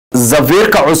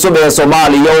Safiirka Cusub ee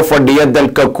Soomaliya oo fadhiya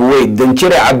dalka Kuwait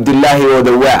danjire Cabdullaahi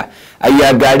Odawa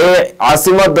ayaa gaadhay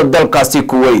caasimadda dalkaasi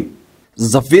Kuwait.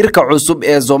 Safiirka Cusub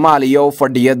ee Soomaliya oo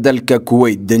fadhiya dalka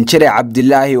Kuwait danjire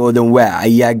Cabdullaahi Odawa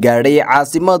ayaa gaadhay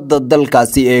caasimadda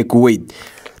dalkaasi ee Kuwait.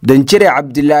 danjire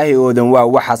Cabdullaahi Odawa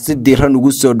waxa si diiran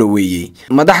ugu soo dhaweeyay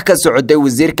madax ka socday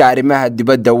wasiirka arrimaha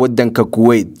dibadda wadanka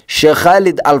Kuwait Sheikh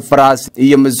Khalid Al-Faras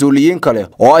iyo mas'uuliyiin kale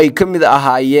oo ay kamid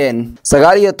ahaayeen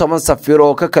 19 safiir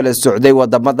oo ka kala socday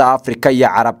wadamada Afrika iyo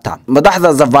Carabta.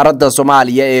 madaxda safaaradda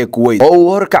Soomaaliya ee Kuwait oo uu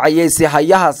horkacayay si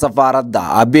hayaha safaaradda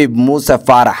Abiib Muuse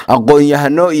Faarax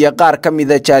aqoon-yahano iyo qaar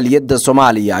kamid ah jaaliyadda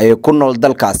Soomaaliya ee ku nool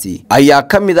dalkaasi ayaa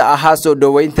kamid ahaa soo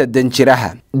dhaweynta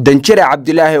danjiraha. danjire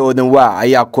Cabdullaahi Odawa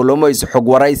ayaa kulamo xog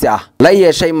waraysi ah la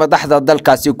yeeshay madaxda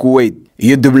dalkaasi Kuwait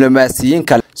iyo diblomaasiyiin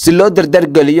kale si loo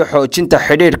dardargeliyo xoojinta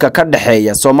xiriirka ka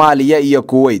dhaxeeya Soomaaliya iyo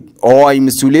Kuwait oo ay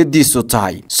mas'uuliyadiisu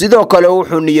tahay. sidoo kale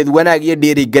wuxuu niyad wanaag iyo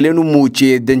dhiirigelin u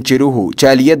muujiyay danjiruhu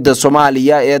jaaliyadda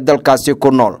Soomaaliya ee dalkaasi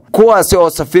ku nool kuwaasi oo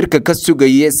safiirka ka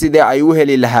sugayay sidii ay u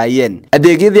heli lahaayeen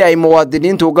adeegyadii ay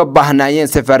muwaadiniintu uga baahnayeen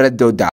safaaradooda.